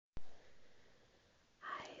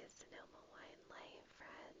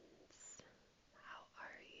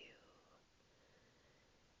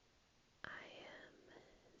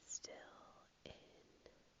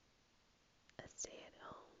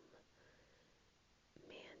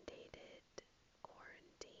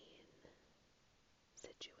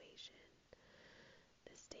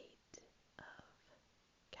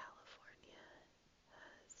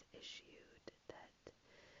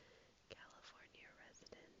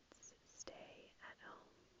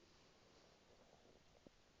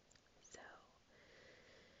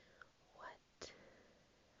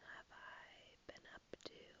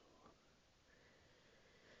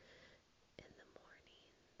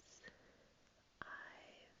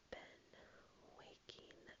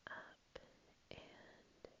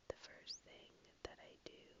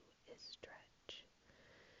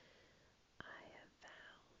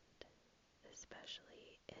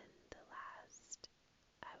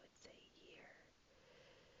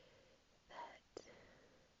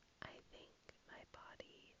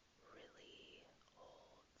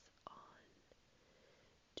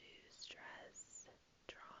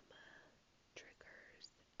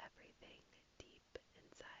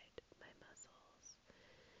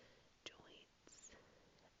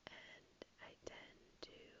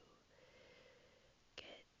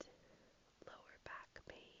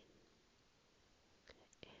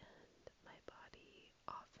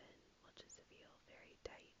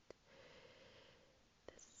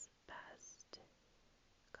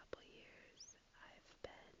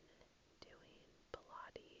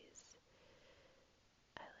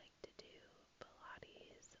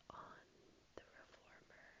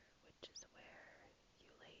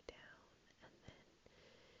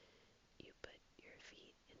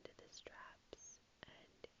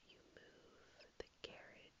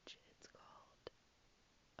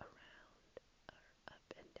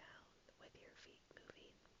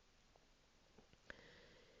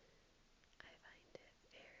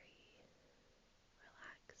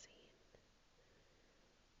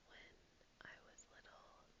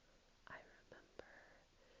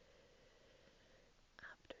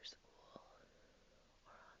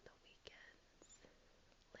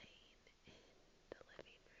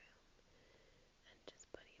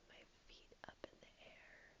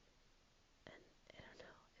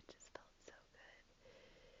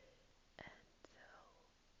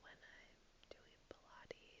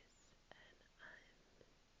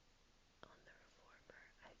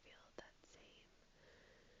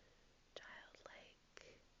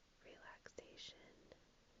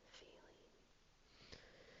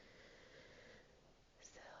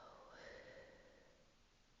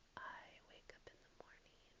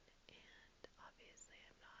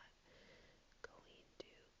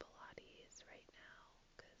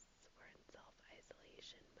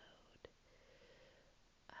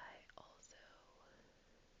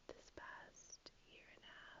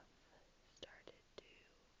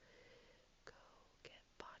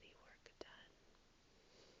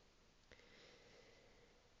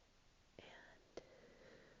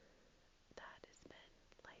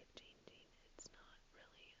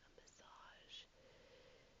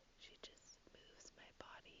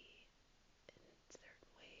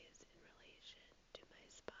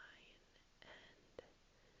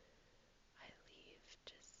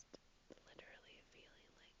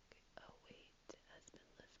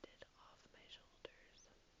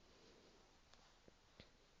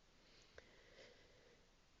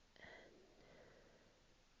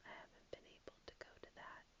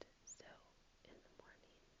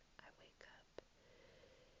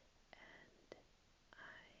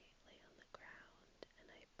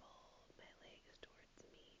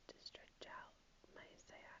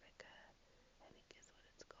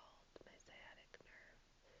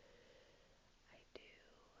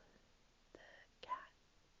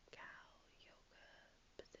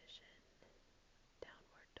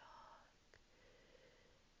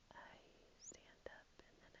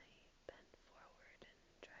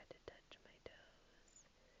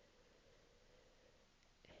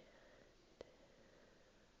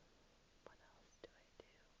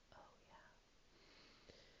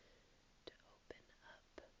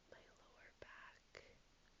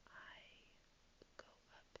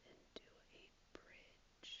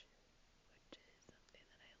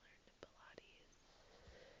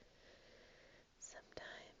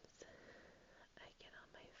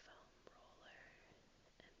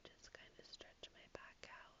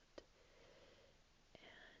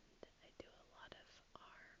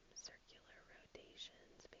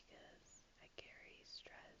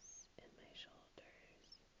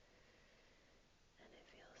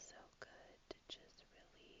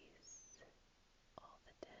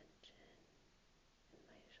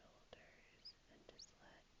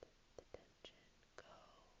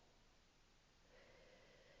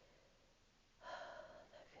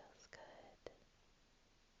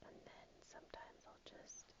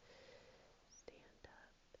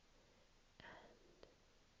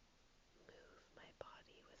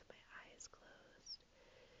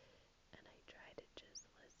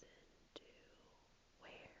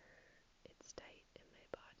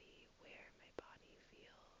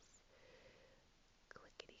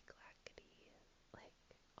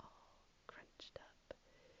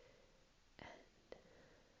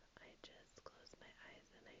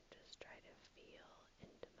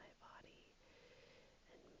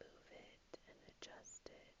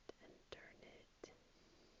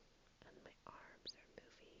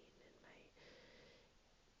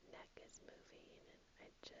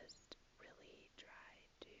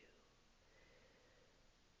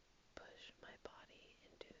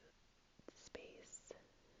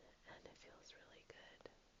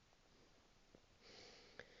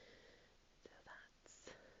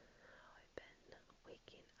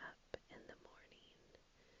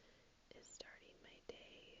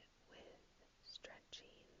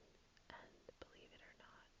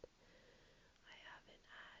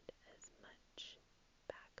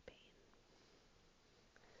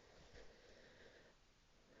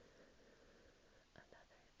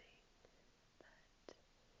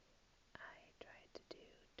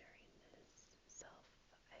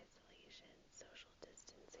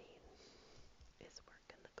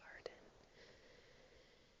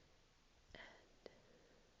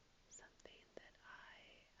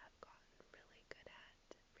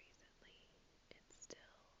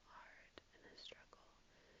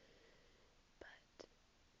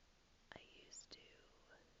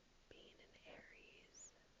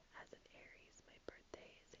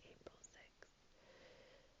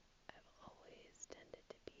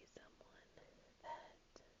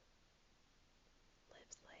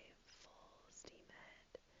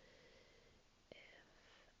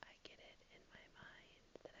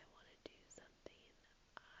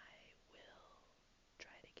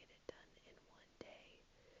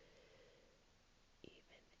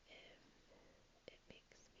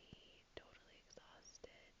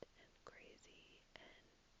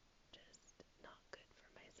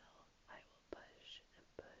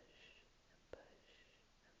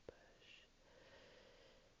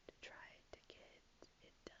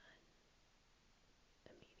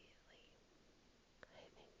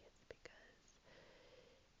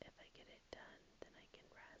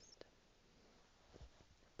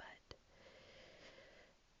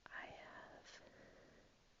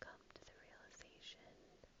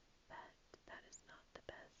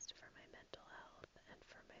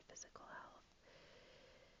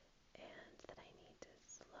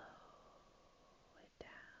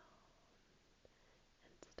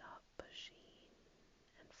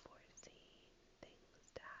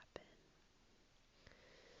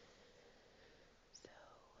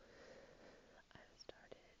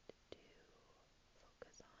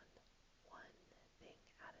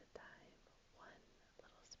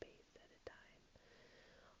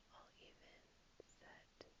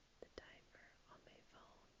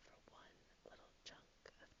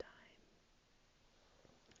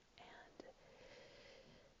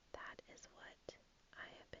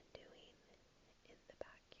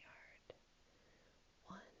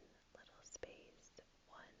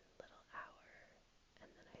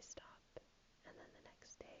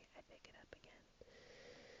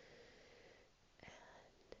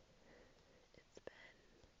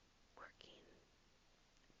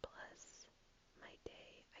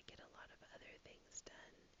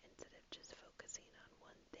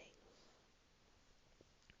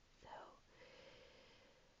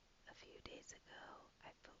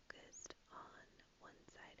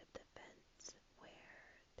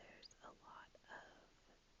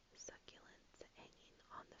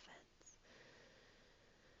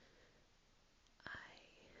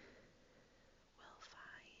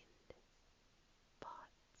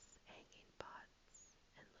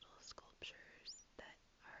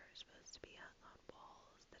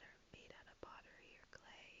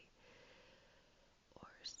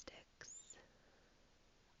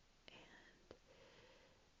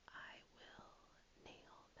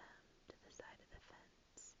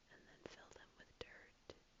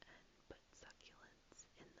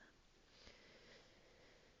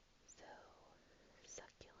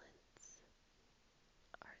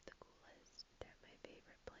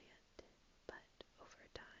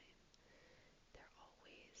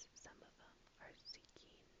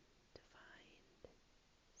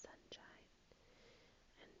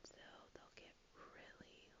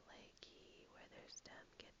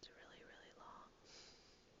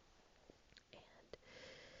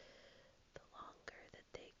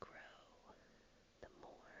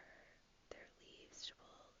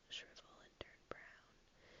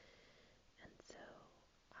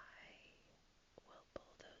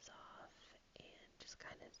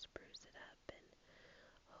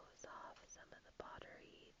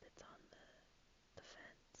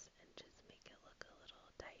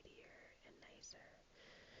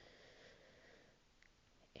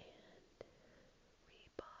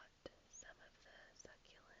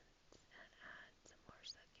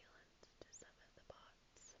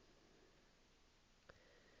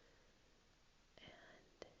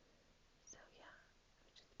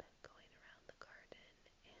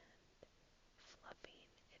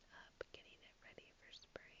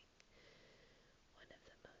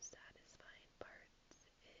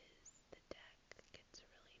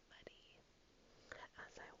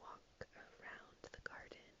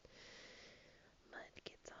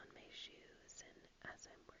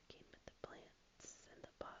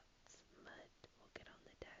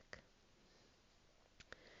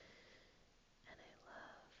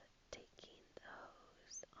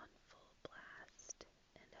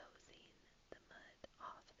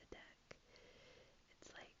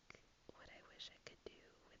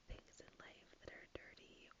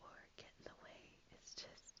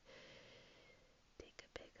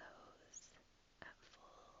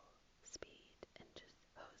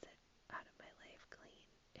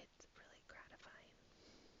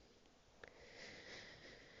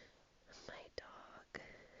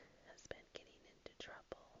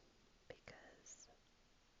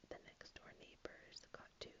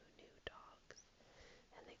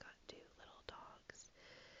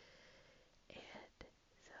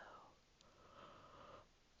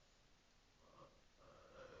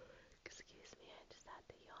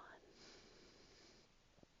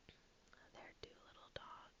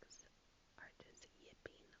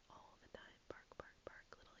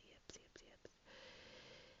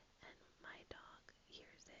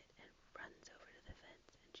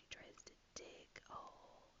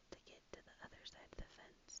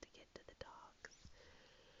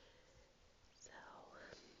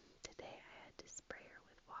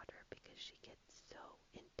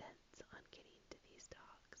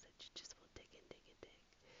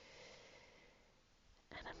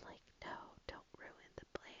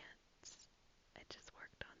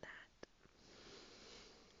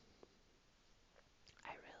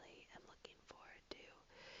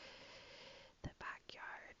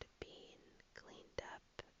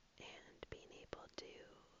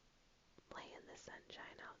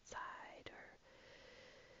sunshine outside or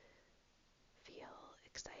feel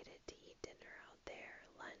excited to eat dinner out there,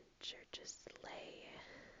 lunch, or just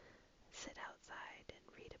sit outside and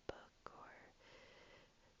read a book, or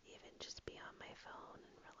even just be on my phone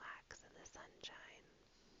and relax in the sunshine.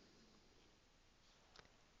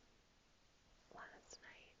 Last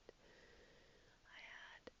night, I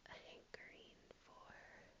had a hankering for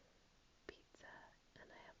pizza, and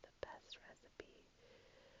I have the best recipe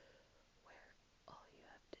where all you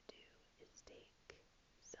have to do is take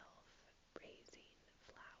self-raising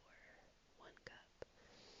flour, 1 cup,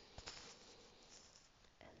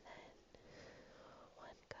 and then 1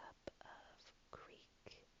 cup of Greek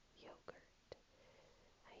yogurt.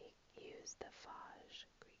 I use the Fage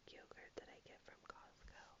Greek yogurt that I get from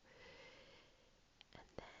Costco. And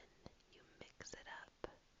then you mix it up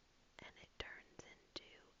and it turns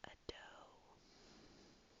into a dough.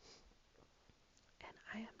 And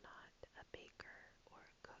I am not a baker or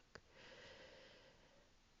a cook,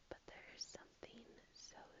 but there is something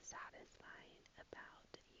so satisfying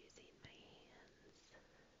about using my hands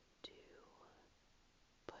to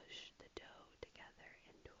push the dough together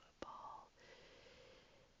into a ball.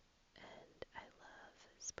 And I love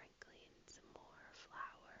sprinkling some more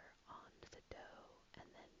flour on the dough and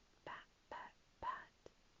then pat, pat, pat,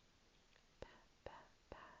 pat, pat,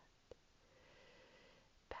 pat,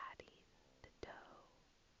 patting the dough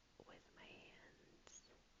with my hands.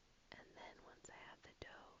 And then once I have the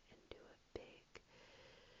dough into a big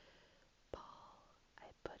ball, I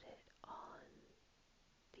put it on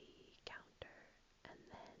the counter and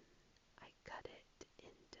then I cut it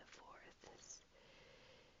into fourths.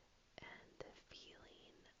 And the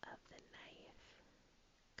feeling of the knife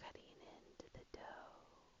cutting into the dough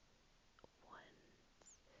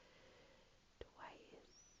once,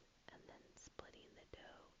 twice, and then splitting the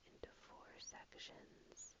dough into 4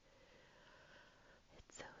 sections.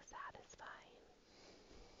 It's so satisfying.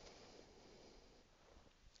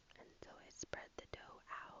 And so I spread the dough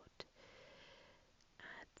out,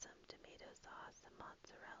 add some tomato sauce, some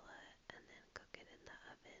mozzarella, and then cook it in the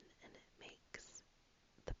oven, and it makes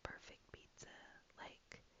the perfect pizza,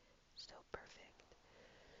 like so perfect.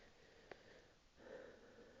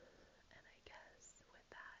 And I guess with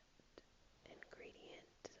that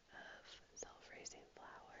ingredient of self-raising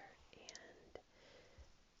flour and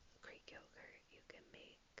Greek yogurt, you can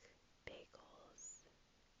make bagels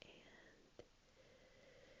and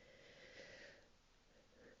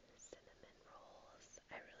cinnamon rolls.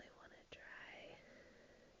 I really want to try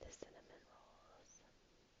the cinnamon rolls.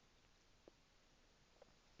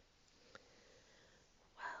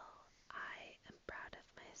 Well, I am proud of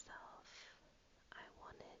myself. I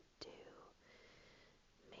wanted to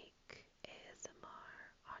make ASMR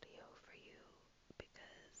audio for you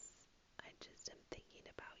because I just am thinking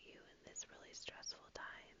about you in this really stressful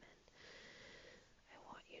time, and I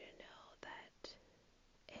want you to know that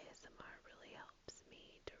ASMR really helps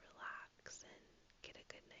me to relax and get a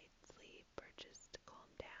good night's sleep or just to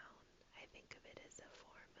calm down. I think of it as a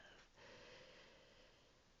form of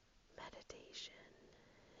meditation,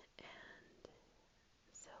 and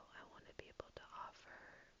so I want to be able to offer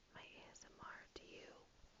my ASMR to you.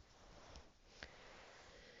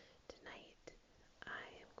 Tonight, I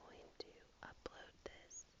am going to upload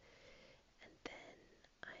this, and then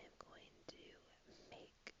I am going to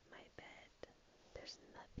make my bed. There's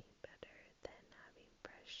nothing better than having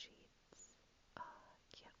fresh sheets.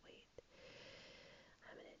 Can't wait.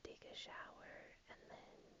 I'm gonna take a shower and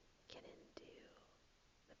then get into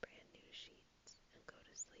the brand new sheets and go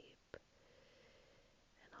to sleep.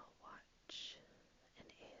 And I'll watch an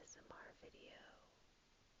ASMR video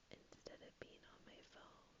instead of being on my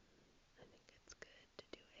phone. I think